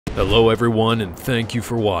Hello everyone, and thank you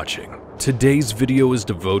for watching. Today's video is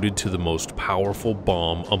devoted to the most powerful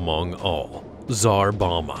bomb among all, Tsar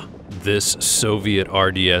Bomba. This Soviet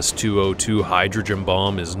RDS-220 hydrogen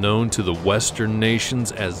bomb is known to the Western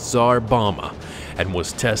nations as Tsar Bomba and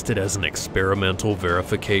was tested as an experimental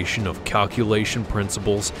verification of calculation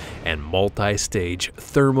principles and multi-stage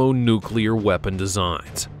thermonuclear weapon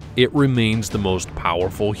designs. It remains the most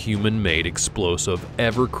powerful human-made explosive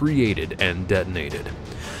ever created and detonated.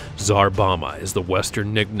 Tsar Bomba is the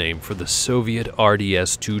Western nickname for the Soviet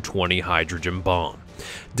RDS-220 hydrogen bomb.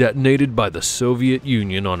 Detonated by the Soviet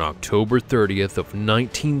Union on October 30th of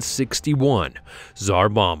 1961, Tsar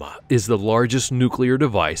Bomba is the largest nuclear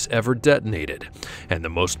device ever detonated and the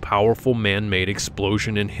most powerful man-made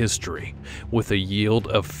explosion in history. With a yield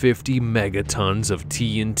of 50 megatons of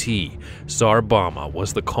TNT, Tsar Bomba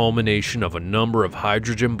was the culmination of a number of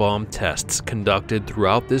hydrogen bomb tests conducted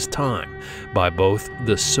throughout this time by both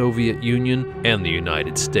the Soviet Union and the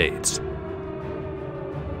United States.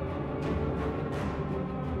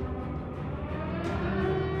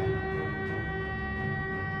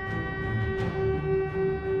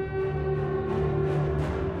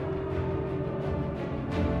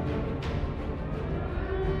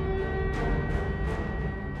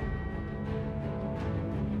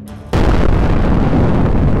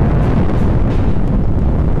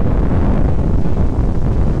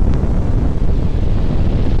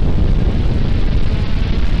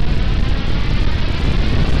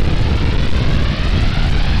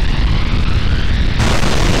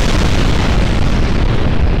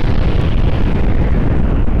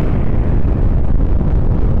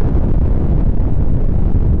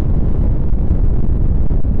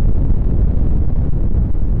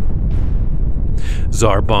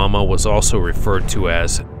 Tsar Bomba was also referred to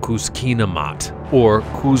as Kuzkina, or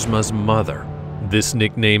Kuzma's mother. This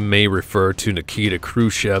nickname may refer to Nikita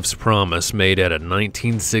Khrushchev's promise made at a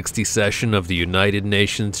 1960 session of the United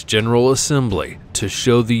Nations General Assembly to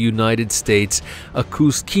show the United States a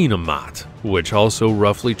Kuzkina, which also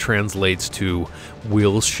roughly translates to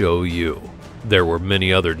 "we'll show you." There were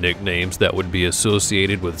many other nicknames that would be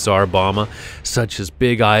associated with Tsar Bomba, such as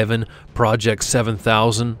Big Ivan, Project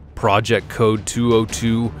 7000, Project Code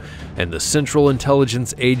 202, and the Central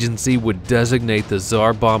Intelligence Agency would designate the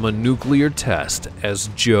Tsar Bomba nuclear test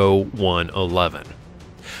as Joe 111.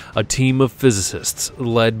 A team of physicists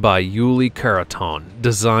led by Yuri Karaton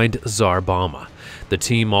designed Tsar Bomba. The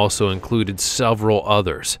team also included several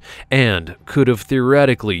others and could have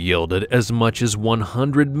theoretically yielded as much as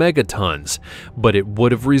 100 megatons, but it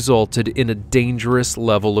would have resulted in a dangerous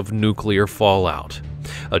level of nuclear fallout.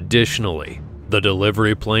 Additionally, the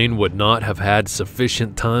delivery plane would not have had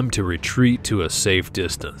sufficient time to retreat to a safe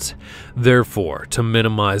distance. Therefore, to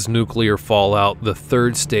minimize nuclear fallout, the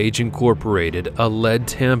third stage incorporated a lead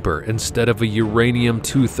tamper instead of a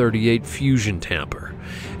uranium-238 fusion tamper.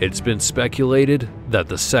 It's been speculated that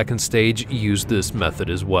the second stage used this method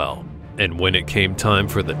as well. And when it came time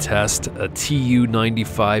for the test, a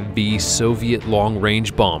Tu-95B Soviet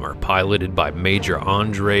long-range bomber piloted by Major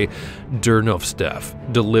Andrei Dernovstev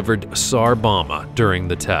delivered Tsar Bomba during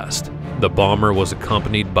the test. The bomber was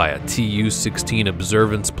accompanied by a Tu-16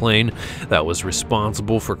 observance plane that was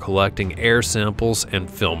responsible for collecting air samples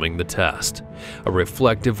and filming the test. A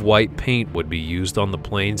reflective white paint would be used on the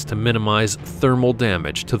planes to minimize thermal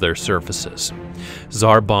damage to their surfaces.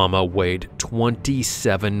 Tsar Bomba weighed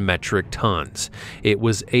 27 metric tons. It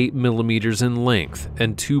was 8 millimeters in length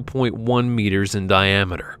and 2.1 meters in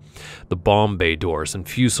diameter. The bomb bay doors and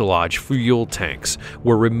fuselage fuel tanks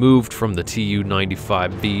were removed from the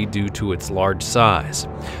Tu-95B due to its large size.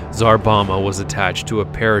 Tsar Bomba was attached to a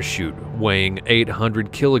parachute weighing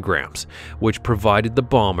 800 kilograms, which provided the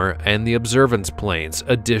bomber and the observance planes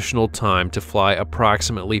additional time to fly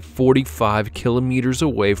approximately 45 kilometers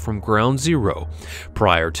away from ground zero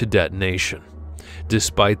prior to detonation.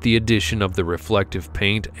 Despite the addition of the reflective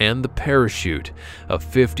paint and the parachute, a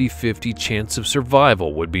 50-50 chance of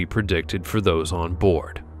survival would be predicted for those on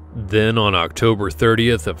board. Then on October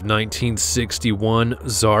 30th of 1961,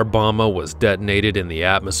 Tsar Bomba was detonated in the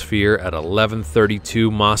atmosphere at 11:32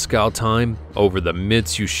 Moscow time over the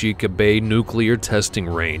Mitsushika Bay nuclear testing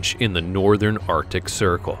range in the northern Arctic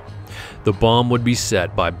Circle. The bomb would be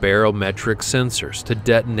set by barometric sensors to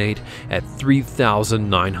detonate at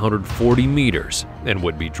 3,940 meters and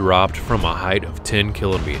would be dropped from a height of 10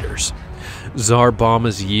 kilometers. Tsar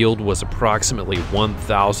Bomba's yield was approximately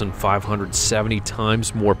 1,570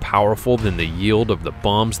 times more powerful than the yield of the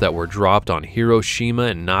bombs that were dropped on Hiroshima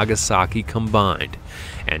and Nagasaki combined,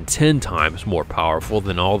 and 10 times more powerful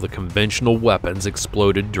than all the conventional weapons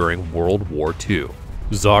exploded during World War II.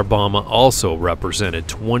 Tsar Bomba also represented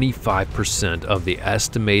 25% of the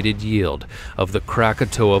estimated yield of the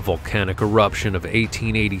Krakatoa volcanic eruption of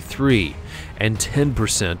 1883 and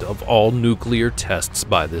 10% of all nuclear tests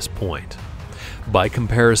by this point. By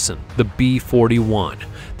comparison, the B-41,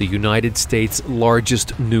 the United States'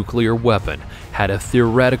 largest nuclear weapon, had a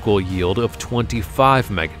theoretical yield of 25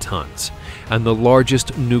 megatons, and the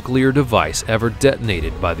largest nuclear device ever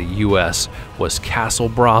detonated by the U.S. was Castle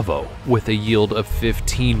Bravo with a yield of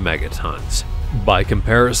 15 megatons. By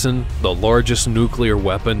comparison, the largest nuclear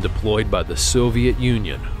weapon deployed by the Soviet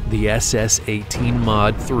Union, the SS-18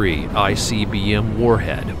 Mod 3 ICBM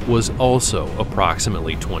warhead, was also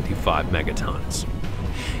approximately 25 megatons.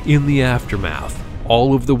 In the aftermath,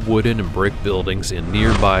 all of the wooden and brick buildings in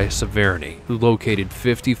nearby Severny, located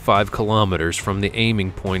 55 kilometers from the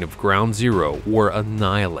aiming point of Ground Zero, were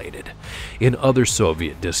annihilated. In other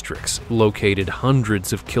Soviet districts, located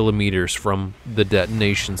hundreds of kilometers from the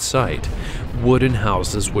detonation site, wooden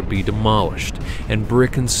houses would be demolished, and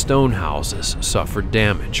brick and stone houses suffered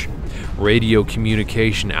damage. Radio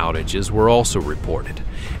communication outages were also reported,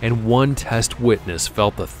 and one test witness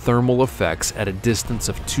felt the thermal effects at a distance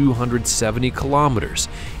of 270 kilometers,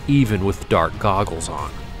 even with dark goggles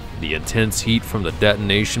on. The intense heat from the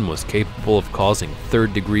detonation was capable of causing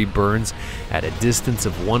third-degree burns at a distance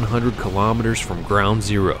of 100 kilometers from Ground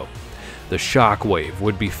Zero. The shock wave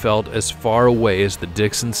would be felt as far away as the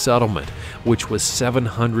Dixon settlement, which was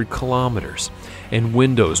 700 kilometers, and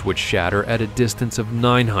windows would shatter at a distance of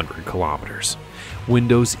 900 kilometers.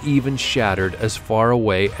 Windows even shattered as far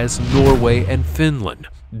away as Norway and Finland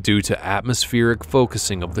due to atmospheric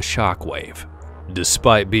focusing of the shock wave.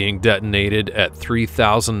 Despite being detonated at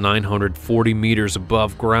 3,940 meters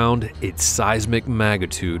above ground, its seismic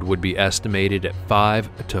magnitude would be estimated at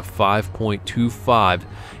 5 to 5.25,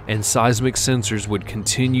 and seismic sensors would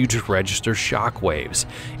continue to register shock waves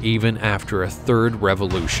even after a third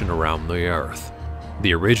revolution around the Earth.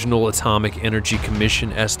 The original Atomic Energy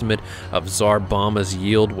Commission estimate of Tsar Bomba's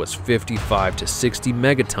yield was 55 to 60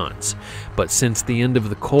 megatons, but since the end of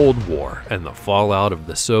the Cold War and the fallout of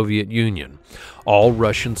the Soviet Union, all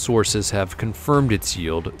Russian sources have confirmed its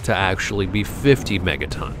yield to actually be 50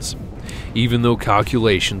 megatons. Even though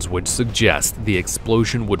calculations would suggest the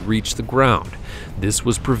explosion would reach the ground, this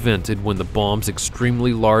was prevented when the bomb's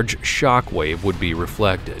extremely large shock wave would be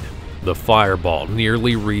reflected. The fireball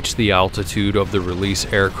nearly reached the altitude of the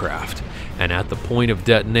release aircraft, and at the point of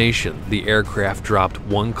detonation, the aircraft dropped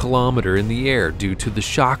 1 kilometer in the air due to the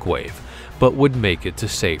shock wave, but would make it to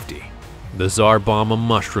safety. The Tsar Bomba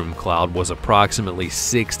mushroom cloud was approximately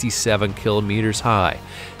 67 kilometers high,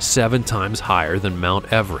 7 times higher than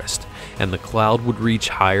Mount Everest, and the cloud would reach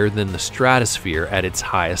higher than the stratosphere at its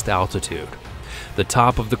highest altitude. The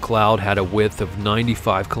top of the cloud had a width of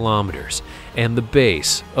 95 kilometers, and the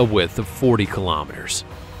base a width of 40 kilometers.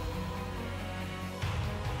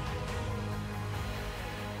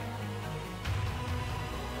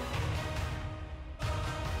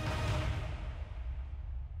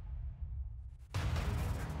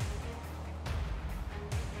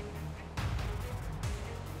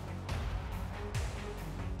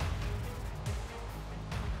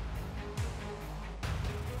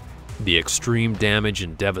 The extreme damage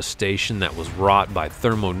and devastation that was wrought by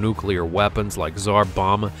thermonuclear weapons like Tsar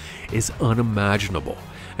Bomba is unimaginable,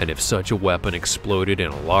 and if such a weapon exploded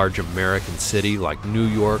in a large American city like New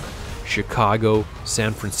York, Chicago,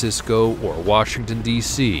 San Francisco, or Washington,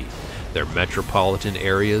 D.C., their metropolitan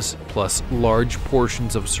areas, plus large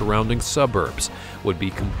portions of surrounding suburbs, would be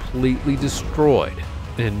completely destroyed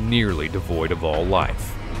and nearly devoid of all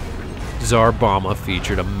life. Tsar Bomba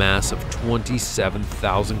featured a mass of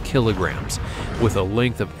 27,000 kilograms with a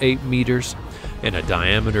length of 8 meters and a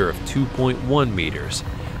diameter of 2.1 meters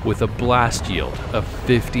with a blast yield of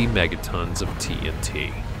 50 megatons of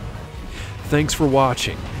TNT. Thanks for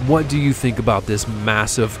watching. What do you think about this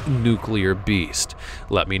massive nuclear beast?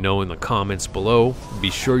 Let me know in the comments below.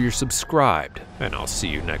 Be sure you're subscribed, and I'll see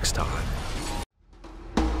you next time.